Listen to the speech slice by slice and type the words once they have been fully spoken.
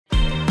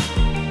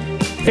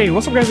Hey,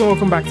 what's up guys and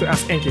welcome back to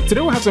askNK. Today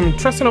we'll have some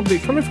interesting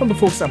update coming from the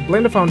folks at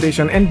Blender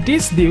Foundation, and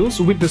this deals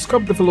with the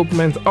sculpt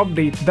development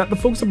update that the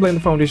folks at Blender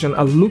Foundation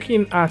are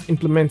looking at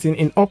implementing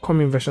in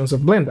upcoming versions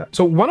of Blender.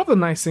 So one of the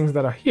nice things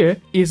that are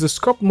here is the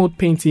sculpt mode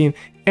painting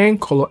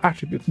and color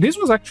attribute. This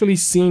was actually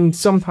seen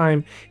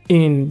sometime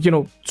in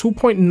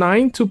 2.9,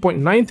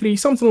 2.93,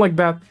 something like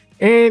that.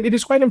 And it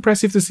is quite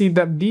impressive to see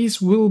that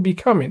these will be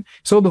coming.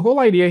 So the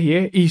whole idea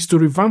here is to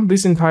revamp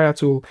this entire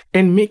tool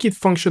and make it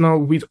functional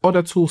with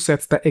other tool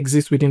sets that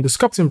exist within the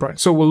sculpting branch.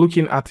 So we're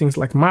looking at things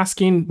like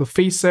masking, the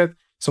face set,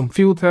 some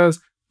filters,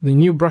 the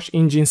new brush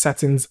engine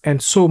settings,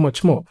 and so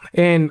much more.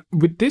 And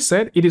with this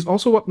said, it is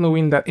also worth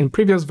knowing that in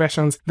previous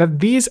versions that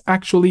these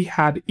actually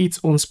had its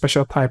own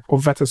special type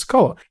of vertex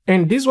color,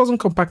 and this wasn't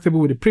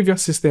compatible with the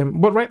previous system,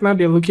 but right now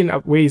they're looking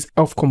at ways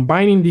of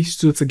combining these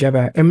two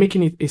together and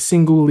making it a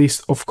single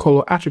list of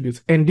color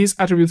attributes. And these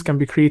attributes can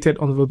be created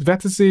on both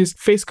vertices,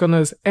 face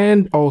corners,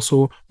 and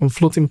also on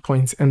floating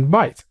points and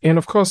byte. And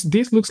of course,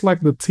 this looks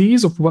like the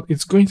tease of what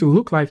it's going to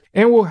look like,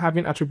 and we'll have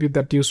an attribute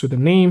that deals with the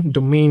name,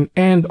 domain,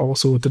 and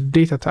also the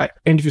data type.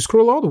 And if you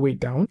scroll all the way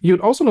down, you'd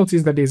also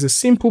notice that there's a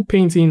simple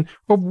painting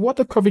of what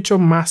the curvature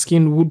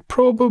masking would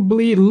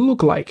probably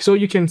look like. So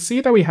you can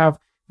see that we have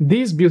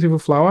this beautiful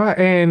flower,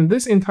 and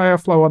this entire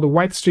flower, the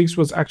white streaks,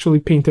 was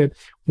actually painted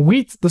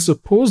with the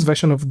supposed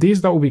version of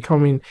this that will be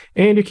coming.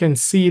 And you can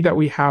see that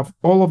we have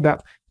all of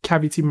that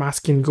cavity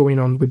masking going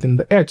on within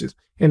the edges.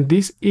 And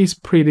this is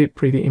pretty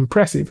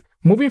impressive.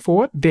 Moving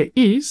forward, there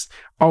is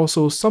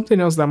also something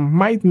else that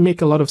might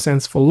make a lot of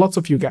sense for lots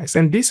of you guys,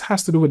 and this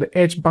has to do with the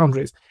edge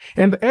boundaries.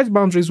 And the edge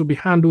boundaries will be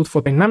handled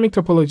for dynamic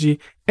topology,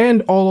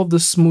 and all of the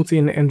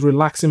smoothing and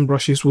relaxing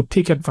brushes will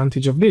take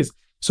advantage of this.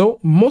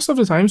 So most of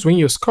the times when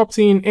you're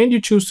sculpting and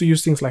you choose to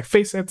use things like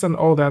face sets and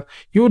all that,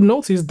 you would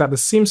notice that the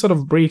seam sort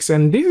of breaks,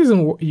 and this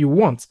isn't what you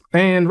want.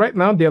 And right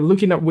now they're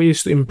looking at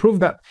ways to improve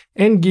that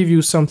and give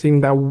you something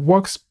that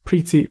works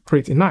pretty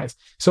nice.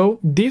 So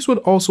this would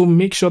also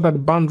make sure that the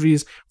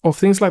boundaries of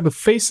things like the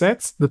face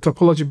sets, the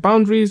topology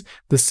boundaries,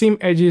 the seam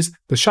edges,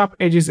 the sharp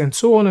edges, and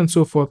so on and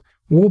so forth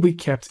will be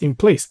kept in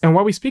place. And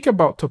while we speak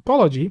about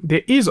topology,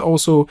 there is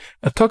also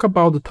a talk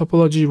about the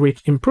topology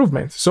rate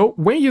improvement. So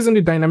when using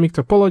the dynamic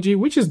topology,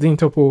 which is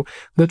DynTopo,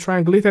 the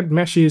triangulated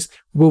meshes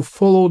will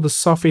follow the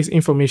surface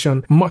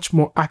information much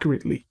more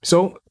accurately.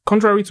 So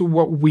contrary to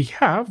what we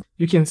have,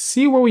 you can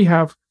see what we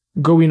have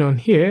going on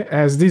here,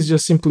 as this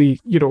just simply,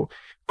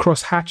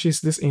 cross hatches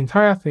this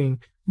entire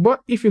thing.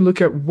 But if you look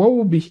at what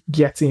we'll be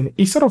getting,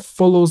 it sort of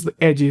follows the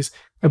edges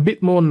a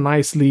bit more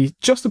nicely,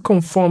 just to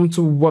conform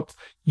to what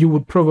you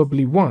would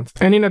probably want.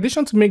 And in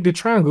addition to make the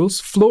triangles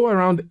flow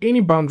around any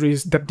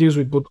boundaries that deals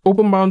with both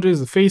open boundaries,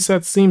 the face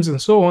sets, seams, and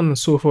so on and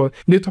so forth,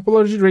 the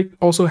topology rake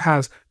also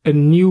has a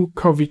new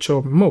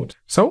curvature mode.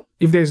 So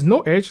if there's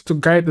no edge to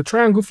guide the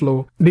triangle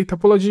flow, the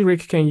topology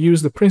rake can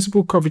use the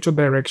principal curvature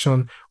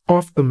direction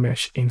of the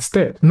mesh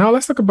instead. Now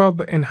let's talk about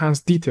the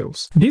enhanced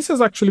details. This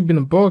has actually been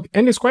a bug,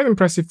 and it's quite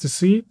impressive to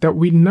see that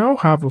we now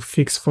have a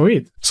fix for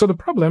it. So the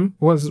problem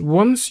was,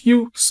 once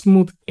you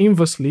smooth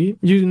inversely,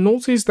 you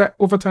notice that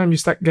over time you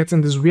start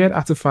getting these weird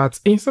artifacts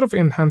instead of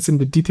enhancing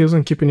the details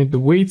and keeping it the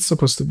way it's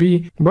supposed to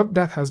be. But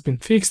that has been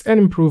fixed and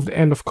improved,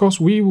 and of course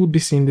we will be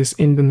seeing this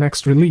in the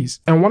next release.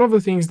 And one of the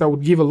things that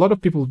would give a lot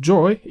of people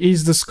joy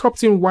is the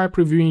sculpting while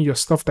previewing your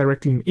stuff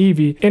directly in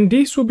Eevee, and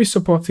this will be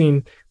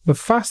supporting the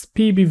fast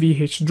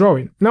PBVH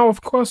drawing. Now,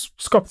 of course,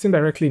 sculpting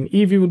directly in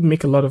Eevee would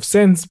make a lot of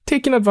sense.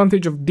 Taking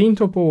advantage of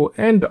DynTopo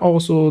and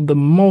also the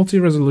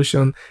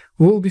multi-resolution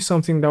will be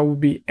something that will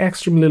be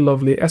extremely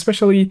lovely,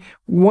 especially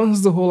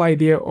once the whole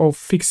idea of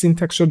fixing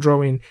texture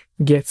drawing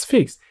gets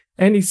fixed.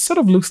 And it sort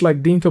of looks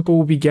like DynTopo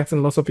will be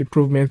getting lots of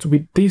improvements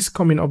with these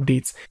coming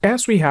updates,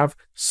 as we have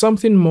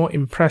something more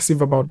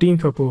impressive about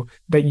DynTopo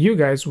that you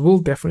guys will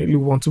definitely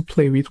want to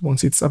play with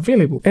once it's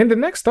available. And the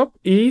next up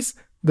is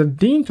the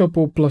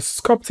DynTopo plus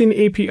Sculpting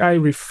API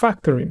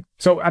refactoring.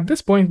 So at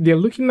this point, they're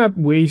looking at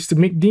ways to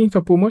make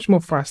DynTopo much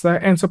more faster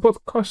and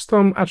support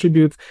custom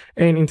attributes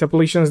and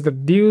interpolations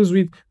that deals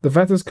with the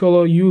vertex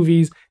color,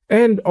 UVs,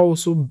 and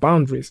also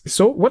boundaries.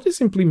 So what this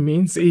simply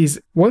means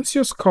is, once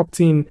you're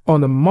sculpting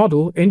on a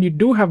model and you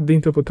do have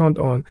DynTopo turned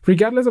on,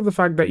 regardless of the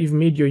fact that you've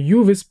made your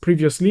UVs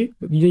previously,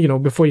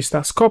 before you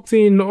start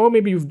sculpting, or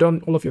maybe you've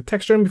done all of your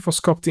texturing before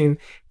sculpting,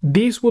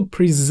 this would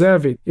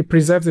preserve it. It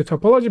preserves the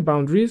topology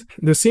boundaries,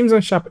 the seams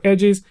and sharp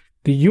edges,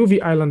 the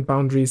UV island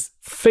boundaries,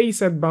 face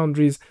set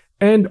boundaries,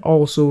 and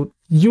also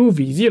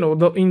UVs,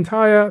 the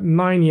entire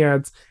 9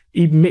 yards.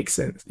 It makes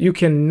sense. You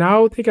can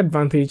now take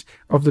advantage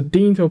of the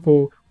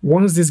DynTopo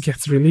once this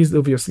gets released,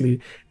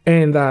 obviously,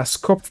 and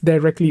sculpt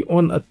directly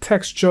on a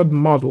textured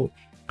model.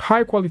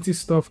 High quality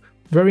stuff,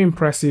 very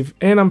impressive,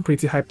 and I'm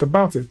pretty hyped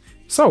about it.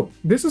 So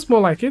this is more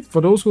like it. For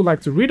those who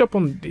like to read up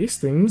on these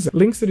things,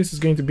 links to this is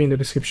going to be in the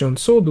description,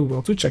 so do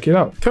well to check it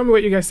out. Tell me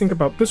what you guys think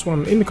about this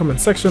one in the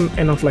comment section,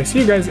 and until I see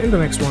you guys in the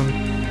next one,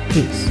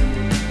 peace.